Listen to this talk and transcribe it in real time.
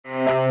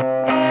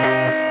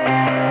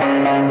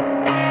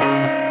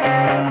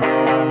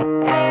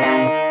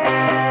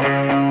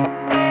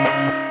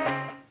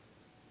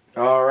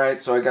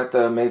Alright, so I got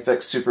the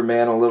Mafex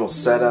Superman a little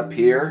setup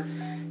here,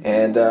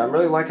 and I'm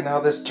really liking how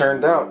this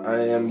turned out. I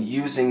am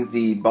using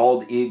the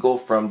bald eagle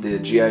from the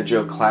G.I.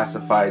 Joe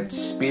Classified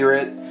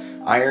Spirit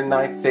Iron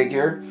Knife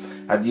figure.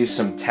 I've used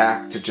some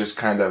tack to just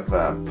kind of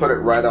put it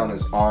right on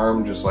his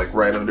arm, just like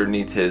right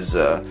underneath his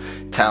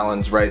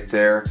talons right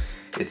there.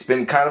 It's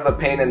been kind of a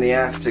pain in the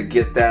ass to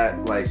get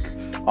that like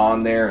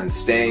on there and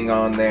staying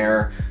on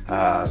there.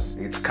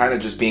 It's kind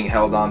of just being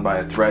held on by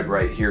a thread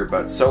right here,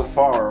 but so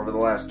far over the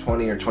last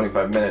 20 or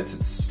 25 minutes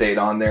it's stayed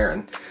on there,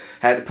 and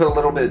I had to put a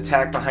little bit of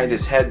tack behind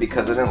his head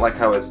because I didn't like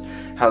how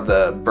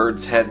the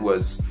bird's head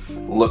was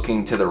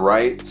looking to the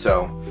right,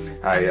 so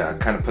I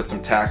kind of put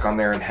some tack on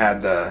there and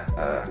had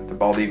the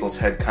bald eagle's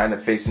head kind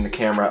of facing the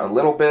camera a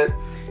little bit.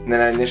 And then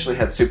I initially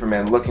had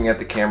Superman looking at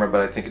the camera,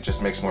 but I think it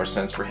just makes more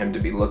sense for him to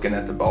be looking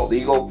at the bald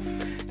eagle.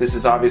 This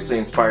is obviously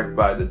inspired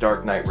by The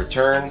Dark Knight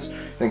Returns. I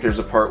think there's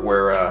a part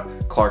where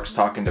Clark's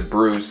talking to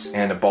Bruce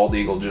and a bald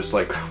eagle just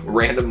like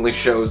randomly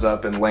shows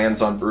up and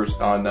lands on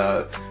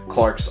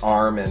Clark's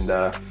arm,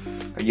 and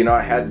you know,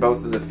 I had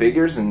both of the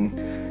figures and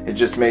it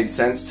just made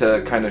sense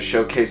to kind of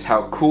showcase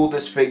how cool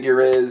this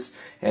figure is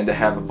and to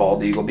have a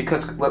bald eagle,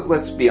 because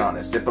let's be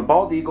honest, if a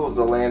bald eagle is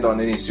to land on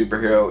any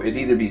superhero, it'd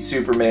either be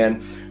Superman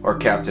or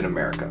Captain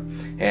America.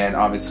 And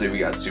obviously we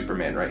got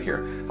Superman right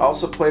here. I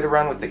also played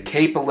around with the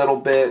cape a little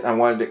bit. I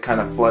wanted it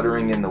kind of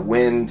fluttering in the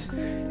wind,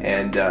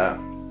 and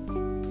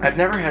I've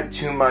never had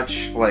too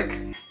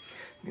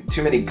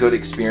many good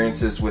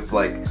experiences with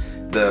like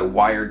the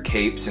wired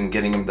capes and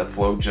getting them to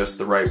flow just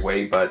the right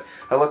way, but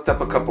I looked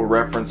up a couple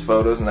reference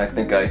photos and I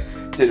think I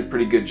did a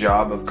pretty good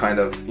job of kind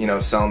of, you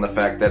know, selling the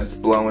fact that it's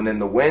blowing in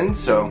the wind,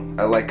 so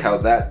I like how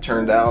that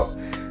turned out.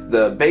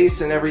 The base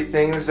and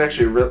everything, this is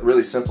actually a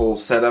really simple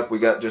setup. We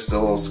got just a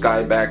little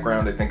sky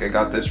background. I think I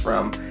got this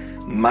from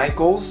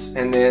Michaels,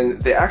 and then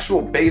the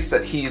actual base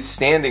that he's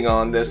standing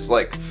on, this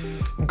like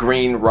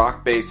green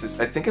rock base,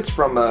 I think it's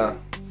from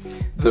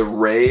the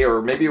Rey,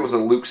 or maybe it was a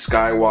Luke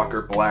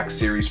Skywalker Black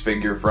Series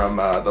figure from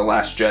The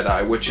Last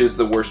Jedi, which is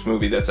the worst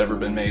movie that's ever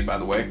been made, by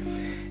the way.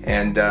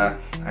 And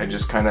I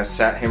just kind of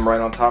sat him right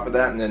on top of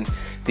that, and then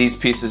these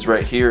pieces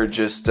right here are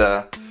just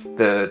the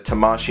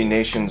Tamashii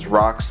Nation's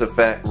rock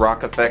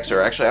effects,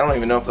 or actually I don't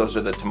even know if those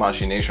are the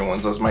Tamashii Nation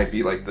ones. Those might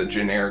be like the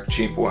generic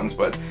cheap ones,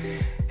 but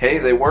hey,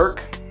 they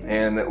work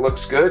and it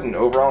looks good, and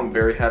overall I'm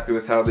very happy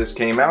with how this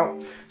came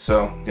out.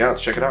 So yeah,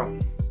 let's check it out.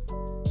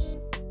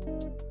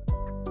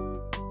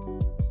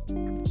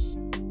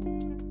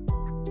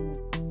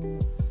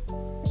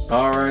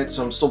 Alright,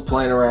 so I'm still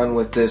playing around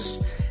with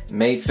this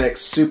Mafex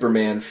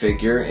Superman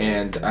figure,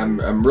 and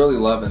I'm really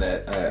loving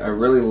it. I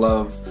really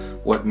love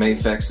what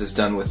Mafex has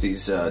done with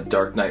these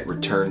Dark Knight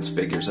Returns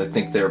figures. I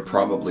think they're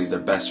probably the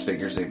best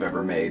figures they've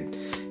ever made,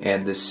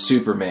 and this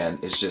Superman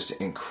is just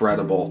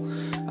incredible.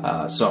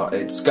 So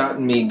it's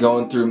gotten me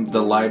going through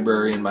the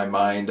library in my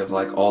mind of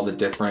like all the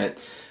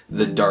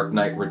Dark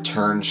Knight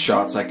Returns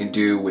shots I can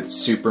do with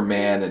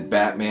Superman and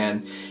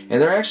Batman,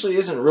 and there actually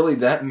isn't really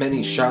that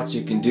many shots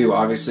you can do.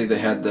 Obviously they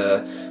had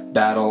the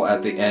battle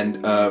at the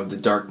end of The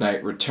Dark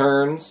Knight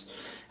Returns,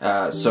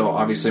 so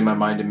obviously my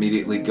mind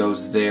immediately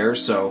goes there.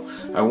 So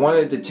I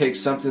wanted to take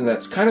something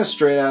that's kind of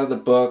straight out of the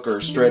book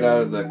or straight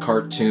out of the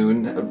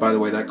cartoon. By the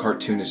way, that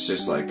cartoon is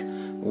just like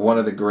one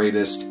of the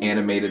greatest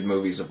animated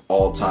movies of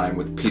all time,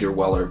 with Peter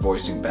Weller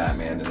voicing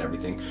Batman and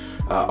everything.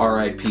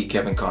 R.I.P.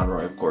 Kevin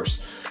Conroy, of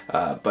course.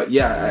 But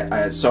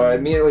yeah, so I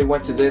immediately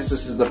went to this.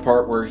 This is the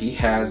part where he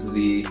has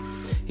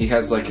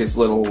like his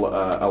little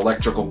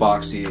electrical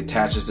box. He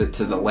attaches it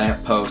to the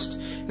lamppost,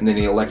 and then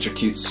he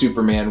electrocutes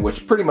Superman,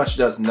 which pretty much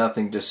does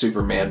nothing to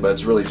Superman, but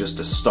it's really just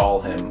to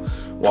stall him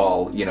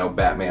while, you know,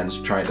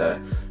 Batman's trying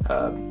to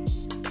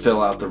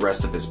fill out the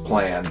rest of his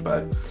plan.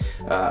 But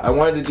I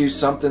wanted to do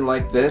something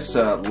like this.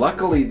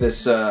 Luckily,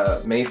 this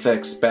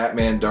Mafex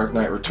Batman Dark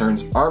Knight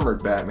Returns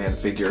Armored Batman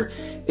figure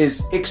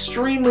is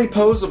extremely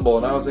posable,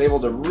 and I was able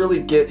to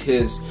really get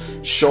his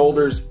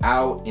shoulders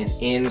out and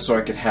in so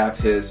I could have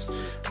his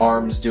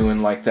arms doing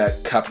like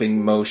that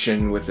cupping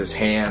motion with his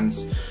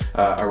hands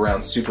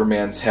around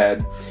Superman's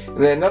head.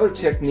 And then another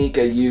technique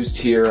I used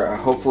here,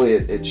 hopefully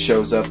it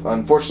shows up.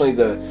 Unfortunately,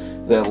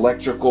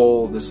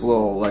 this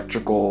little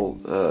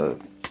electrical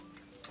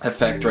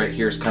effect right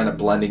here is kind of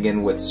blending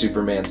in with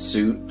Superman's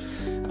suit,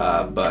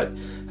 but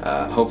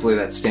hopefully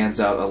that stands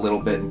out a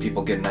little bit and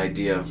people get an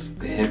idea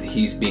of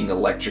he's being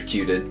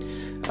electrocuted.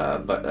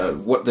 But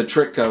what the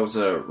trick I was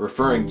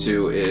referring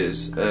to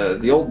is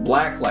the old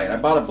black light. I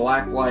bought a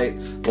black light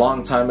a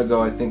long time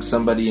ago. I think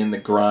somebody in the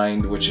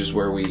grind, which is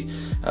where we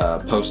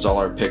post all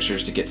our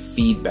pictures to get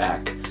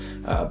feedback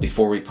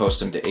before we post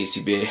them to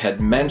ACBA, had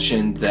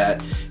mentioned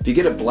that if you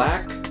get a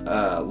black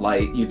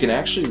light, you can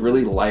actually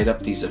really light up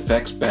these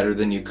effects better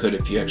than you could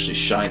if you actually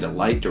shined a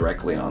light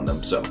directly on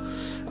them. So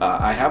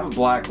I have a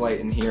black light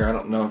in here. I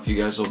don't know if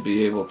you guys will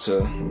be able to,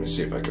 let me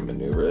see if I can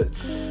maneuver it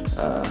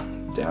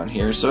down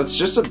here. So it's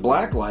just a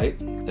black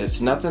light.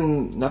 It's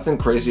nothing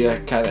crazy. I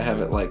kind of have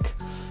it like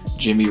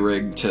jimmy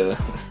rigged to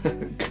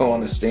go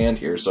on a stand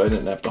here, so I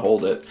didn't have to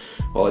hold it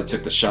while I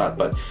took the shot.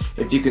 But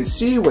if you can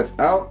see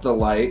without the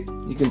light,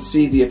 you can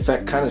see the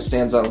effect kind of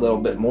stands out a little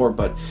bit more,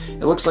 but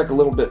it looks like a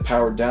little bit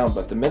powered down.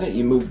 But the minute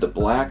you move the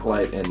black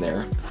light in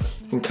there,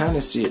 you can kind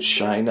of see it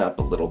shine up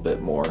a little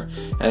bit more.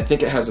 And I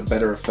think it has a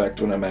better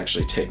effect when I'm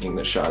actually taking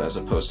the shot as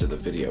opposed to the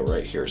video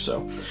right here.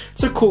 So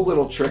it's a cool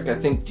little trick. I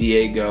think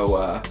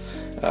Diego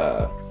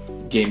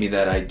gave me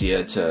that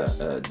idea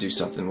to do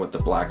something with the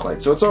black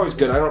light. So it's always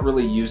good. I don't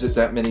really use it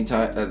that many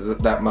times,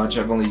 that much.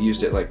 I've only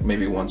used it like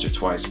maybe once or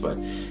twice, but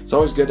it's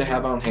always good to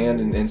have on hand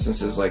in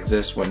instances like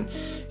this when,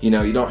 you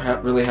know, you don't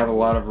really have a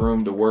lot of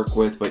room to work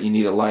with, but you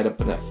need to light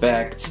up an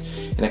effect.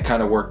 And it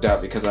kind of worked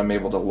out because I'm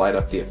able to light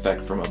up the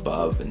effect from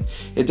above, and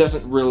it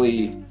doesn't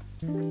really,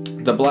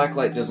 the black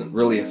light doesn't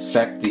really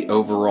affect the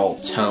overall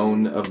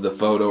tone of the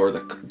photo or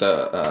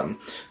the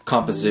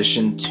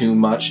composition too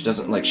much. It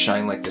doesn't like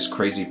shine like this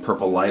crazy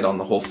purple light on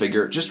the whole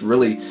figure. It just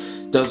really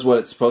does what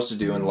it's supposed to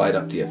do and light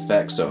up the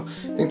effect. So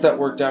I think that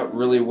worked out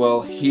really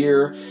well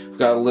here. We've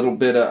got a little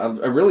bit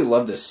of, I really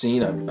love this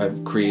scene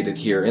I've created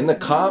here. In the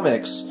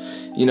comics,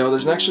 you know,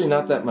 there's actually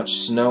not that much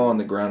snow on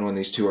the ground when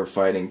these two are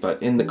fighting,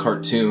 but in the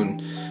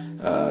cartoon,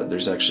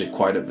 there's actually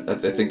quite a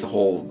bit. I think the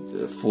whole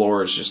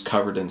floor is just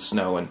covered in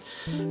snow, and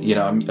you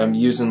know, I'm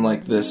using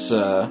like this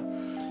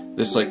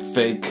this like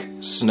fake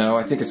snow.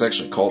 I think it's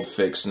actually called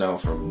fake snow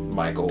from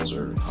Michaels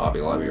or Hobby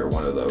Lobby or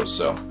one of those.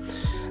 So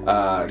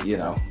you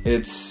know,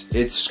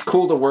 it's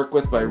cool to work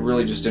with, but I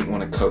really just didn't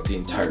want to coat the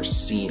entire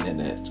scene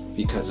in it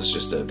because it's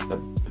just a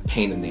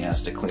pain in the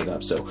ass to clean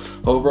up. So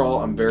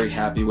overall, I'm very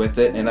happy with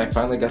it, and I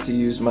finally got to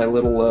use my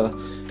little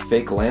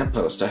fake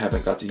lamppost. I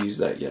haven't got to use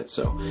that yet.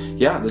 So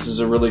yeah, this is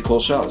a really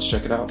cool shot. Let's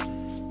check it out.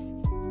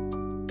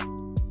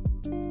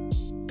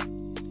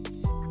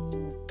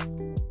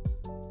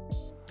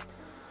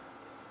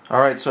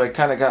 Alright, so I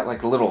kind of got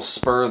like a little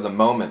spur of the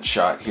moment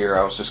shot here.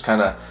 I was just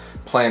kind of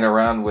playing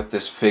around with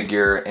this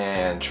figure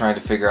and trying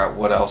to figure out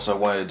what else I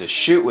wanted to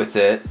shoot with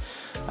it.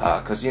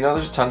 Because, you know,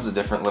 there's tons of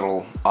different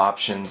little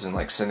options and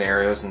like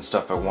scenarios and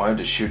stuff I wanted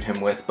to shoot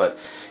him with, but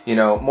you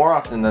know, more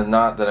often than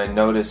not that I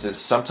notice is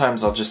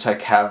sometimes I'll just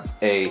like have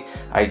a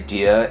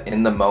idea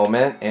in the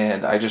moment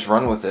and I just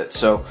run with it.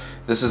 So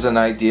this is an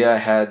idea I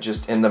had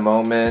just in the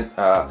moment.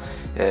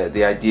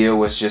 The idea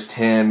was just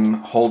him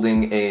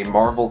holding a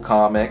Marvel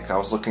comic. I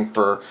was looking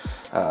for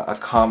a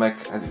comic.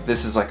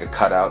 This is like a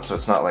cutout, so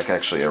it's not like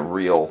actually a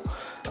real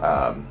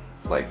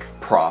like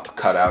prop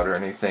cutout or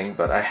anything,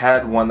 but I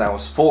had one that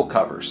was full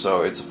cover.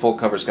 So it's a full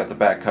cover. It's got the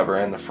back cover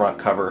and the front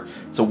cover.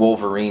 It's a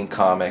Wolverine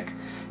comic.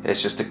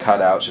 It's just a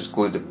cutout, it's just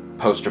glued to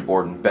poster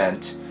board and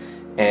bent.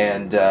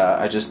 And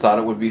I just thought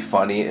it would be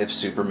funny if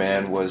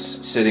Superman was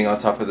sitting on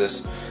top of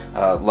this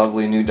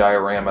lovely new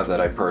diorama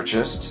that I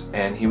purchased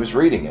and he was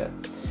reading it.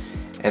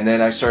 And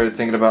then I started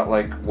thinking about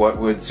like what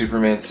would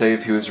Superman say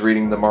if he was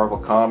reading the Marvel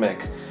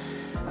comic.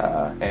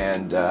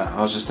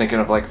 I was just thinking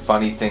of like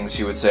funny things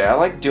he would say. I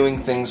like doing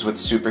things with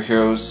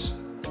superheroes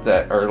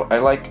that are, I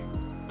like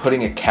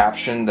putting a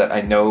caption that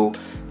I know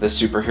the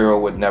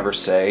superhero would never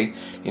say.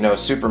 You know,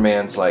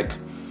 Superman's like,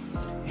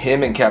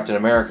 him and Captain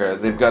America,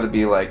 they've got to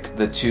be like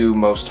the two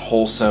most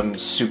wholesome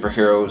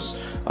superheroes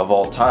of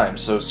all time.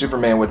 So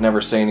Superman would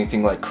never say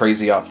anything like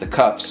crazy off the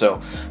cuff.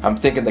 So I'm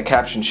thinking the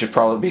caption should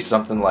probably be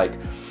something like,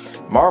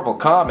 Marvel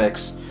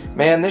Comics,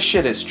 man, this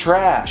shit is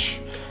trash.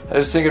 I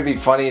just think it'd be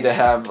funny to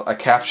have a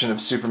caption of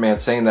Superman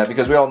saying that,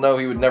 because we all know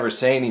he would never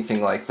say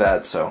anything like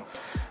that. So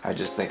I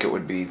just think it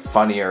would be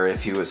funnier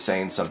if he was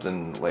saying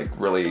something like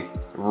really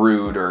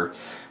rude or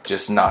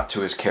just not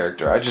to his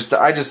character. I just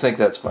think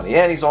that's funny.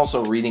 And he's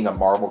also reading a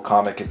Marvel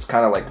comic. It's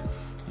kind of like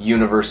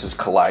universes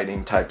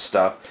colliding type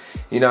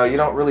stuff. You know, you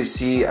don't really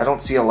see, I don't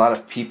see a lot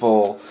of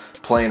people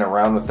playing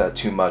around with that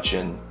too much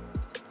in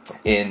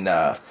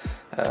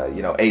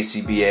you know,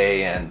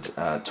 ACBA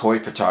and toy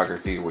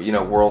photography, where, you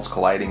know, worlds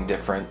colliding,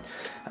 different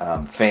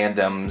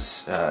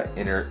fandoms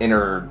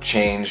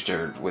interchanged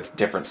or with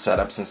different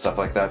setups and stuff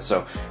like that.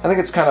 So I think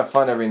it's kind of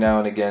fun every now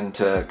and again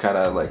to kind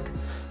of like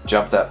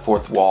jump that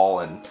fourth wall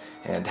and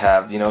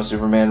have, you know,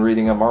 Superman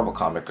reading a Marvel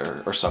comic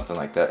or something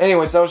like that.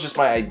 Anyways, that was just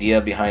my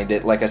idea behind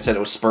it. Like I said, it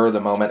was spur of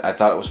the moment. I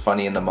thought it was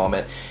funny in the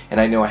moment, and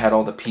I knew I had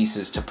all the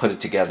pieces to put it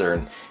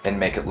together and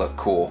make it look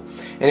cool.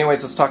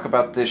 Anyways, let's talk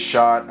about this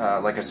shot.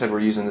 Like I said,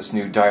 we're using this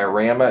new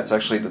diorama. It's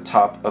actually the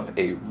top of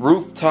a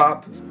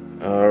rooftop.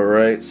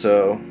 Alright,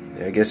 so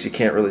I guess you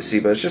can't really see,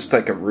 but it's just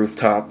like a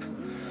rooftop.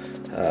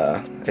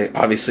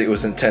 Obviously it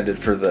was intended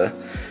for the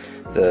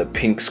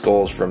pink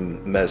skulls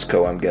from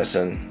Mezco, I'm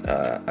guessing.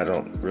 I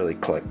don't really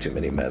collect too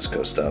many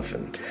Mezco stuff,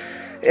 and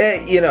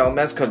you know,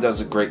 Mezco does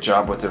a great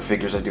job with their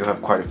figures. I do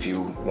have quite a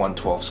few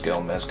 1/12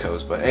 scale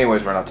Mezcos, but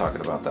anyways, we're not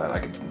talking about that. I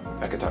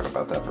could talk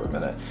about that for a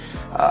minute.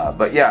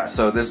 But yeah,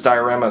 so this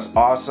diorama is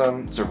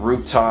awesome. It's a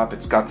rooftop.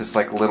 It's got this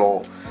like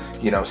little,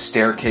 you know,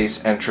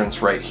 staircase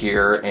entrance right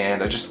here,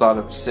 and I just thought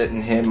of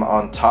sitting him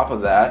on top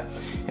of that.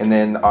 And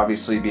then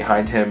obviously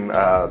behind him,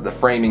 the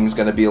framing is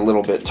going to be a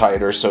little bit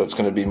tighter, so it's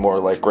going to be more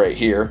like right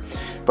here.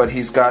 But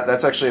he's got,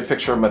 that's actually a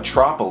picture of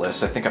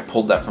Metropolis. I think I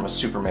pulled that from a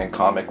Superman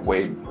comic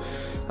way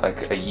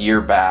like a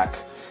year back,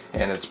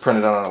 and it's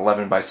printed on an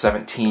 11 by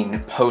 17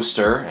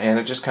 poster, and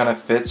it just kind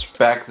of fits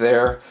back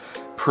there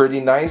pretty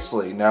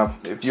nicely. Now,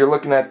 if you're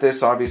looking at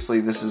this, obviously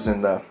this is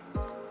in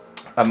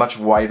a much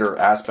wider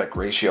aspect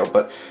ratio,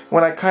 but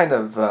when I kind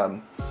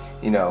of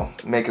you know,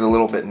 make it a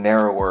little bit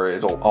narrower,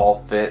 it'll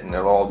all fit and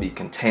it'll all be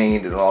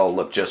contained, it'll all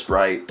look just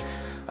right.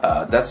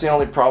 That's the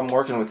only problem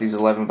working with these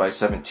 11 by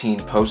 17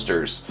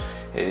 posters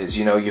is,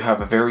 you know, you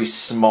have a very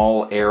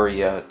small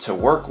area to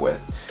work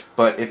with.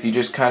 But if you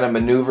just kind of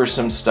maneuver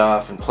some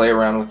stuff and play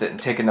around with it and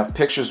take enough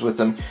pictures with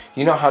them,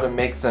 you know how to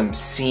make them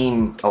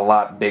seem a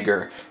lot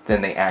bigger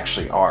than they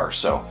actually are.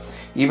 So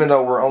even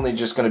though we're only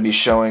just going to be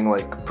showing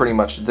like pretty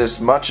much this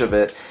much of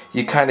it,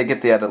 you kind of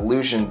get that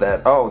illusion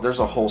that, oh, there's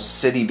a whole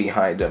city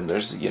behind them.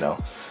 There's, you know,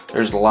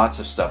 there's lots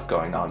of stuff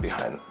going on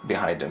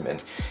behind him,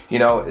 and you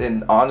know,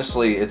 and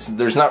honestly,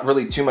 there's not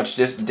really too much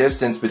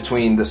distance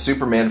between the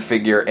Superman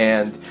figure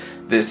and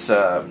this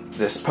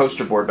this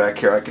poster board back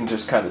here. I can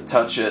just kind of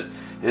touch it.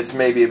 It's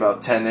maybe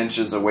about 10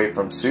 inches away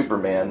from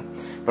Superman,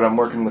 but I'm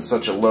working with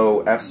such a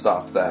low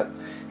f-stop that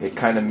it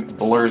kind of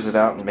blurs it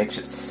out and makes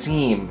it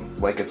seem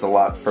like it's a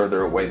lot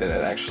further away than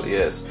it actually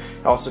is.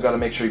 You also got to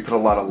make sure you put a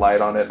lot of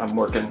light on it. I'm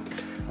working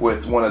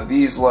with one of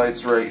these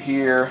lights right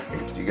here.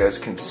 If you guys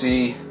can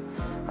see,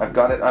 I've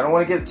got it. I don't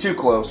want to get it too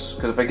close,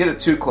 because if I get it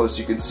too close,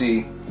 you can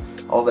see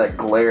all that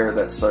glare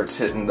that starts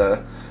hitting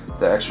the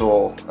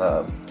actual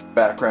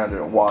background,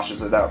 and it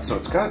washes it out. So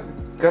it's got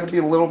to be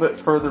a little bit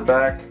further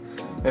back.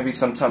 Maybe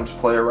sometimes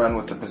play around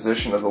with the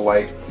position of the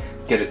light,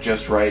 get it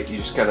just right. You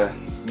just gotta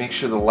make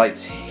sure the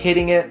light's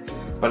hitting it,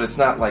 but it's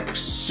not like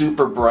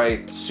super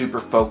bright, super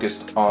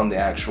focused on the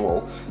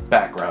actual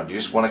background. You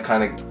just want to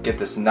kind of get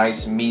this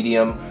nice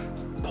medium,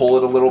 pull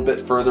it a little bit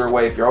further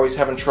away. If you're always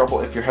having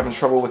trouble, if you're having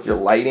trouble with your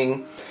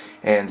lighting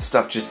and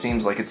stuff just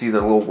seems like it's either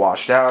a little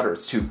washed out or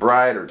it's too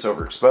bright or it's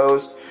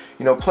overexposed,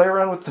 you know, play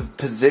around with the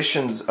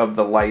positions of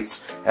the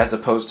lights as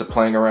opposed to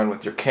playing around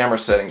with your camera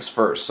settings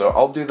first. So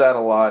I'll do that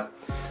a lot.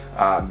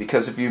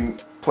 Because if you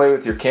play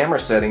with your camera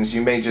settings,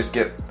 you may just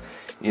get,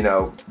 you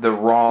know, the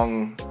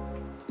wrong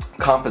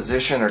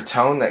composition or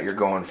tone that you're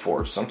going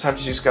for.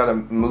 Sometimes you just got to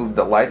move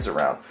the lights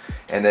around,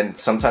 and then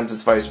sometimes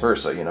it's vice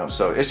versa, you know.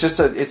 So it's just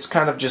it's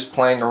kind of just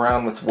playing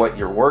around with what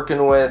you're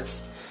working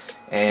with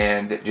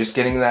and just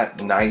getting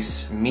that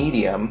nice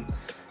medium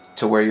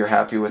to where you're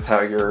happy with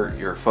how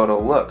your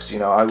photo looks. You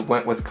know, I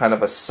went with kind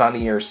of a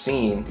sunnier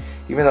scene,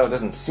 even though it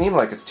doesn't seem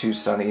like it's too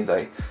sunny.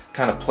 They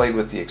kind of played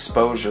with the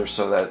exposure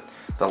so that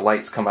the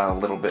lights come out a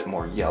little bit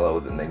more yellow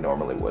than they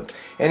normally would.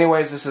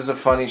 Anyways, this is a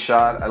funny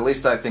shot. At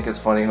least I think it's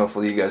funny.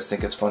 Hopefully you guys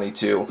think it's funny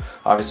too.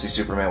 Obviously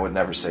Superman would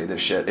never say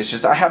this shit. It's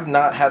just I have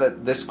not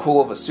had this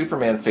cool of a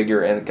Superman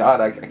figure, and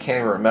God, I can't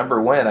even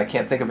remember when. I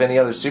can't think of any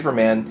other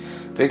Superman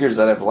figures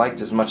that I've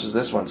liked as much as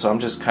this one. So I'm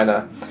just kind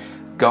of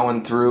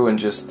going through and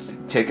just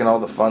taking all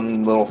the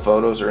fun little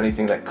photos or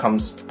anything that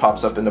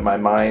pops up into my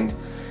mind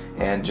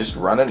and just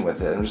running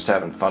with it. I'm just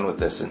having fun with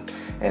this,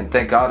 and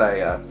thank God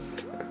I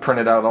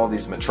printed out all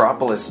these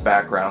Metropolis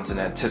backgrounds in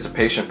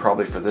anticipation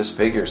probably for this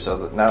figure, so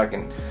that now I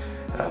can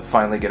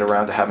finally get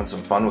around to having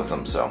some fun with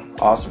them. So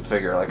awesome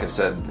figure. Like I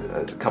said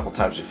a couple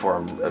times before,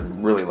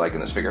 I'm really liking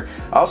this figure.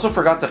 I also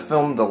forgot to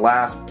film the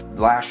last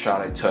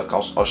shot I took.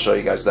 I'll show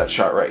you guys that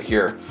shot right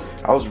here.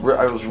 I was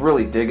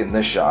really digging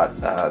this shot,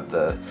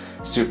 the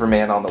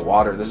Superman on the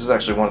water. This is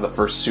actually one of the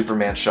first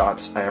Superman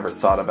shots I ever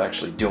thought of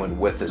actually doing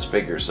with this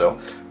figure, so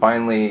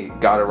finally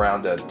got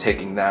around to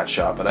taking that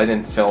shot, but I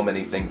didn't film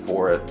anything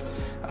for it.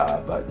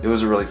 But it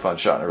was a really fun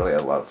shot. I really had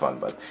a lot of fun.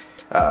 But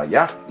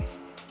yeah.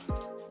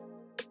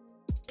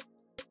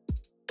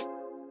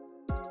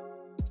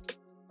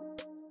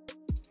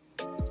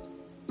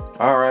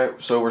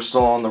 Alright, so we're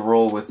still on the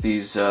roll with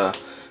these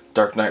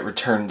Dark Knight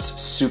Returns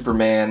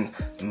Superman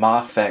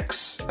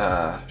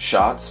Mafex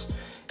shots.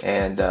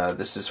 And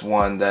this is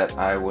one that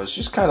I was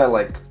just kind of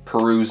like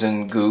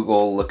perusing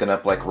Google, looking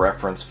up like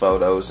reference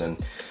photos.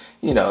 And,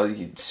 you know,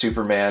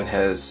 Superman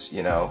has,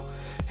 you know,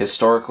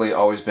 historically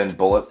always been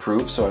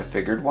bulletproof, so I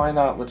figured why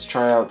not, let's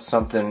try out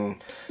something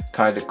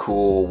kind of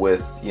cool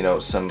with, you know,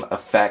 some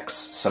effects,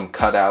 some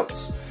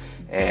cutouts,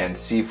 and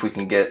see if we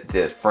can get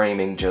the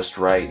framing just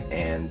right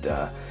and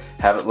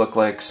have it look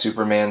like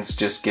Superman's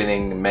just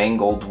getting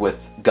mangled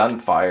with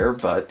gunfire,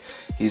 but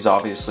he's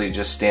obviously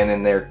just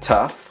standing there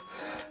tough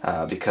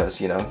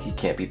because, you know, he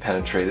can't be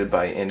penetrated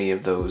by any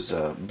of those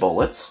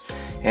bullets.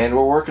 And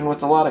we're working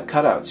with a lot of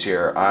cutouts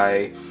here.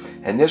 I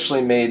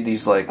initially made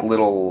these like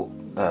little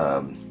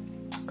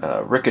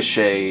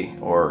ricochet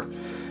or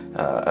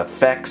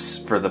effects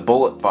for the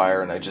bullet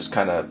fire, and I just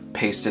kind of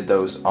pasted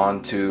those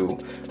onto,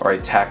 or I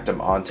tacked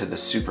them onto the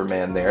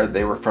Superman there.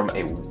 They were from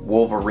a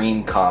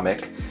Wolverine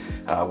comic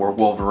where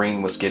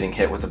Wolverine was getting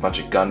hit with a bunch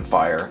of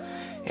gunfire,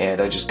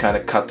 and I just kind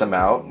of cut them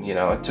out. You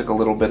know, it took a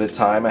little bit of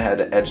time. I had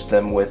to edge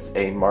them with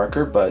a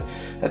marker, but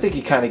I think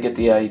you kind of get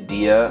the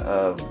idea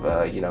of,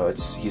 you know,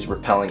 he's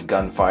repelling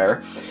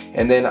gunfire.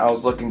 And then I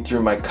was looking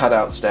through my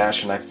cutout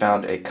stash, and I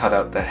found a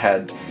cutout that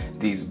had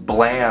these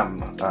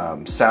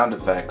blam sound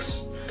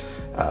effects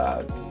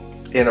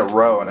in a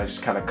row, and I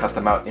just kind of cut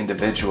them out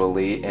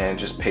individually and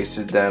just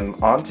pasted them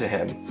onto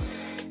him.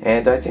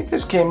 And I think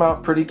this came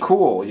out pretty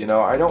cool. You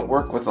know, I don't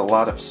work with a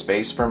lot of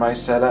space for my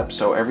setup,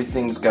 so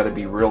everything's got to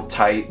be real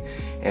tight,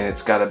 and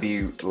it's got to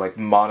be like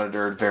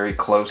monitored very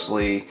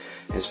closely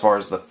as far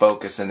as the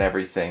focus and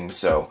everything.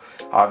 So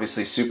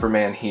obviously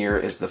Superman here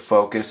is the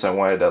focus. I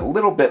wanted a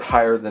little bit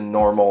higher than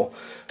normal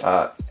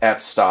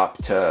f-stop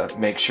to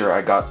make sure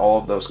I got all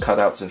of those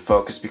cutouts in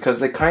focus, because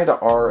they kind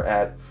of are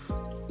at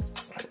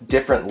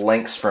different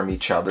lengths from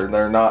each other.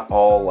 They're not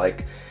all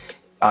like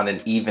on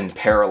an even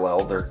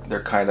parallel.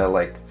 They're kind of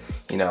like,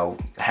 you know,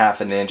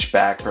 half an inch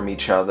back from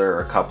each other, or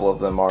a couple of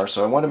them are.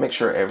 So I want to make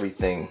sure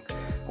everything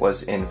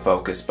was in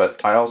focus,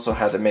 but I also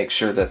had to make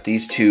sure that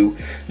these two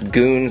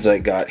goons I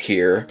got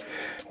here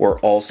were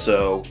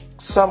also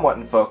somewhat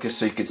in focus,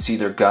 so you could see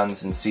their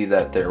guns and see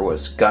that there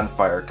was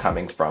gunfire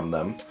coming from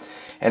them.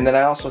 And then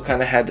I also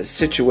kind of had to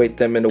situate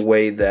them in a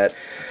way that,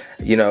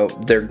 you know,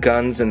 their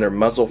guns and their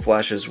muzzle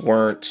flashes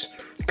weren't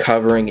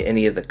covering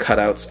any of the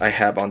cutouts I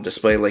have on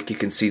display. Like you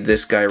can see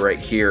this guy right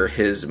here,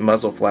 his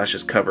muzzle flash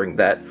is covering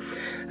that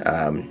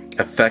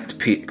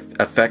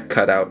effect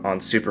cutout on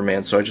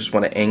Superman, so I just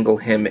want to angle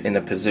him in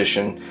a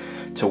position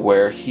to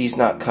where he's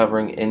not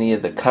covering any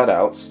of the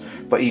cutouts,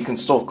 but you can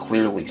still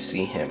clearly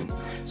see him.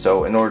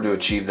 So in order to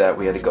achieve that,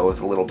 we had to go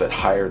with a little bit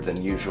higher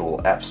than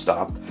usual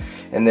f-stop.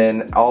 And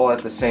then all at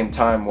the same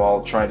time,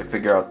 while trying to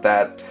figure out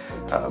that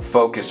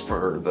focus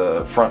for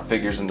the front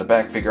figures and the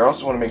back figure, I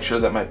also want to make sure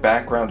that my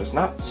background is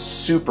not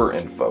super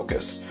in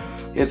focus.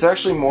 It's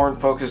actually more in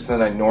focus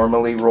than I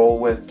normally roll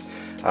with,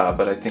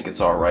 but I think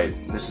it's alright.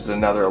 This is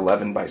another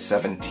 11 by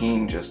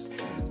 17 just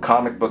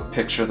comic book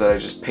picture that I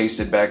just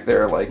pasted back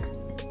there, like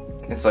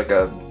it's like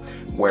a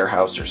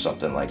warehouse or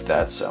something like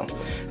that. So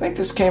I think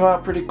this came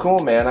out pretty cool,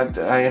 man.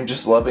 I am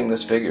just loving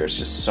this figure. It's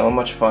just so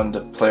much fun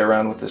to play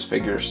around with this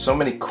figure. So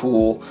many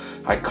cool,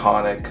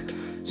 iconic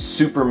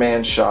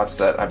Superman shots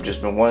that I've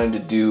just been wanting to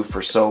do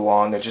for so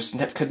long. I just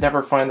could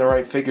never find the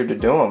right figure to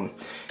do them.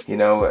 You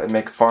know,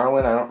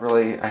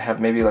 McFarlane, I have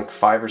maybe like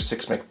 5 or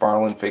 6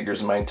 McFarlane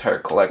figures in my entire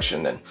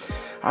collection, and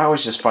I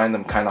always just find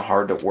them kind of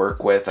hard to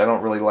work with. I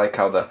don't really like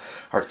how the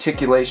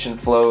articulation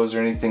flows or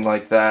anything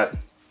like that.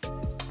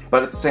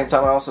 But at the same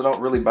time, I also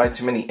don't really buy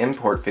too many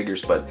import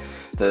figures, but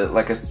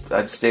like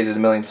I've stated a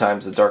million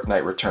times, The Dark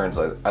Knight Returns,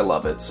 I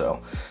love it,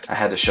 so I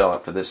had to shell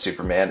out for this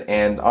Superman.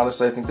 And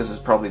honestly, I think this is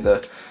probably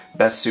the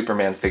best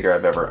Superman figure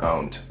I've ever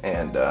owned,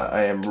 and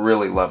I am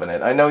really loving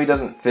it. I know he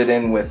doesn't fit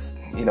in with,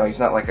 you know, he's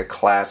not like a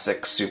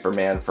classic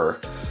Superman for,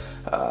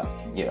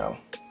 you know,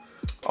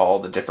 all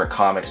the different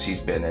comics he's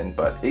been in,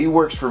 but he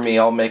works for me.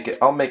 I'll make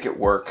it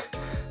work.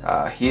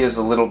 He is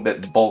a little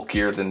bit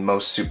bulkier than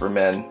most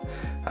Supermen,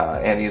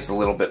 and he's a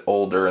little bit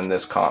older in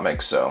this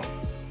comic, so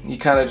you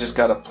kind of just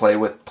gotta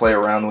play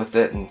around with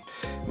it and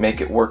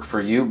make it work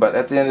for you. But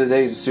at the end of the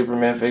day, he's a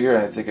Superman figure,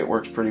 and I think it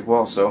works pretty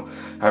well. So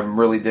I'm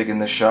really digging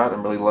this shot.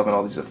 I'm really loving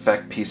all these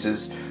effect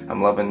pieces.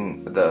 I'm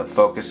loving the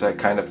focus I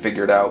kind of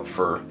figured out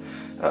for,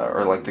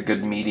 or like the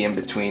good medium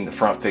between the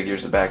front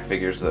figures, the back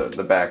figures,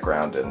 the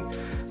background, and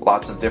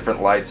lots of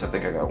different lights. I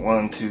think I got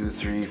 1, 2,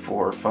 3,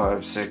 4,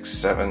 5, 6,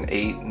 7,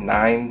 8,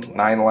 9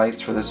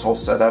 lights for this whole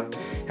setup,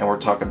 and we're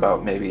talking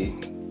about maybe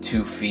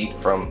 2 feet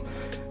from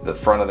the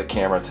front of the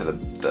camera to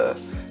the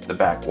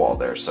back wall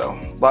there. So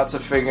lots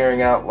of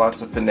figuring out,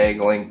 lots of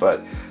finagling,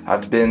 but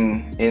I've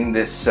been in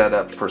this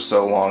setup for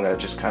so long, I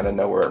just kind of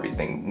know where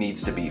everything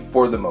needs to be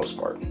for the most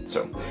part.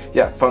 So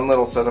yeah, fun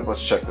little setup.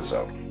 Let's check this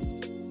out.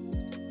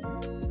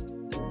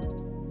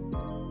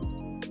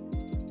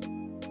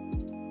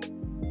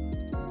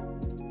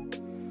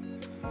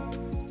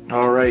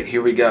 Alright,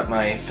 here we got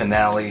my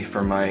finale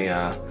for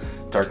my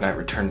Dark Knight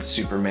Returns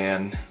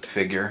Superman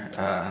figure.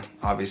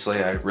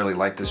 Obviously I really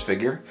like this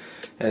figure.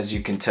 As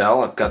you can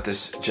tell, I've got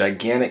this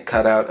gigantic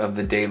cutout of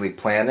the Daily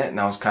Planet, and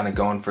I was kind of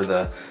going for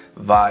the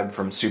vibe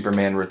from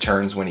Superman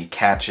Returns when he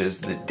catches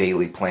the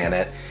Daily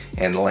Planet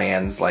and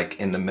lands like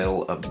in the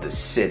middle of the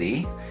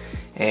city.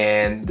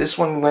 And this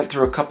one went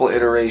through a couple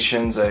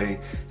iterations. I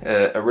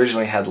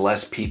originally had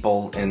less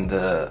people in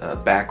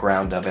the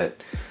background of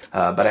it,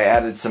 but I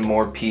added some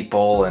more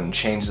people and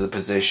changed the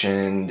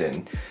positions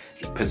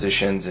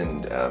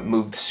and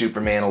moved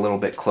Superman a little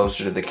bit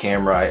closer to the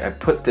camera. I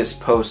put this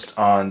post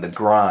on the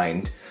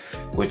Grind,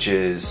 which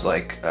is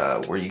like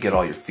where you get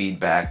all your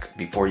feedback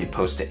before you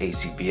post to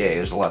ACPA.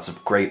 There's lots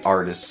of great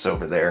artists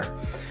over there.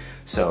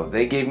 So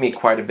they gave me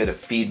quite a bit of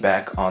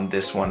feedback on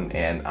this one,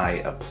 and I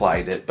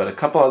applied it. But a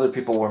couple other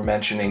people were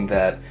mentioning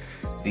that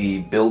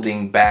the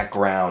building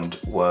background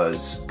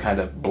was kind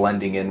of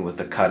blending in with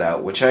the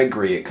cutout, which I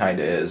agree, it kind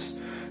of is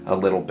a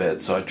little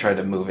bit. So I tried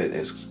to move it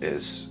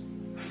as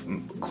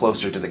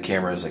closer to the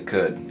camera as I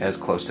could, as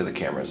close to the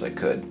camera as I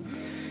could.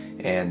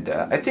 And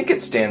I think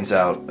it stands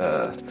out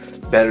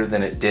better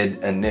than it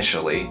did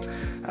initially,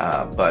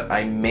 but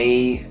I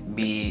may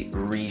be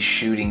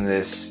reshooting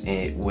this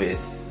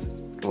with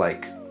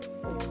like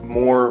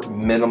more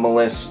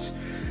minimalist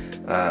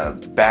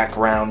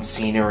background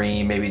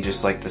scenery, maybe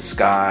just like the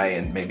sky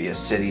and maybe a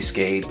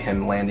cityscape,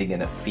 him landing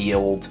in a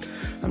field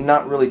I'm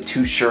not really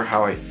too sure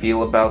how I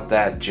feel about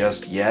that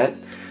just yet,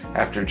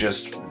 after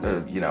just,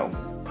 you know,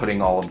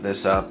 putting all of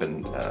this up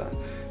and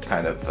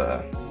kind of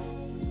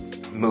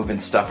moving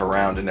stuff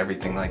around and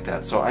everything like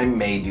that. So I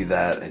may do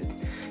that. It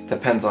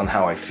depends on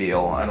how I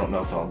feel. I don't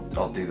know if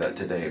I'll do that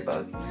today,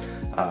 but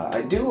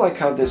I do like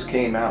how this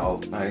came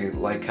out. I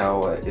like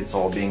how it's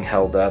all being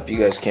held up. You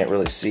guys can't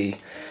really see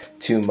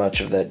too much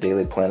of that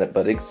Daily Planet,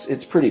 but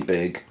it's pretty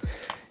big,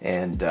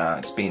 and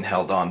it's being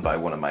held on by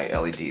one of my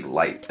LED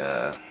light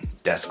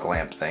desk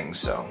lamp things,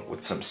 so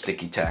with some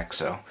sticky tack.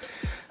 So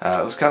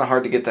it was kind of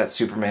hard to get that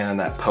Superman in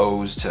that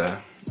pose to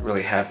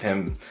really have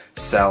him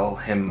sell,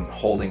 him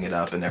holding it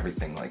up and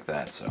everything like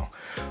that. So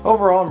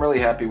overall, I'm really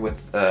happy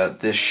with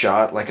this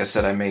shot. Like I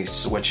said, I may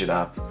switch it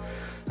up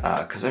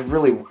because I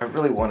really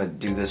want to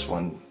do this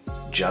one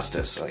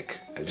justice. Like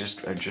I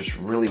just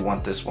really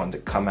want this one to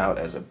come out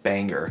as a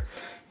banger,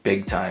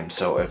 big time.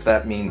 So if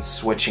that means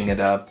switching it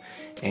up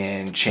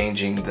and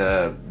changing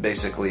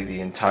basically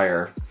the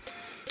entire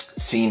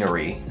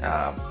scenery,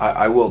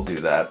 I will do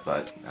that,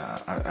 but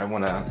I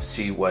want to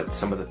see what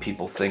some of the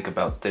people think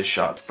about this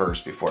shot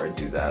first before I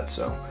do that.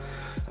 So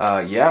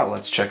yeah,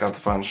 let's check out the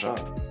final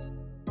shot.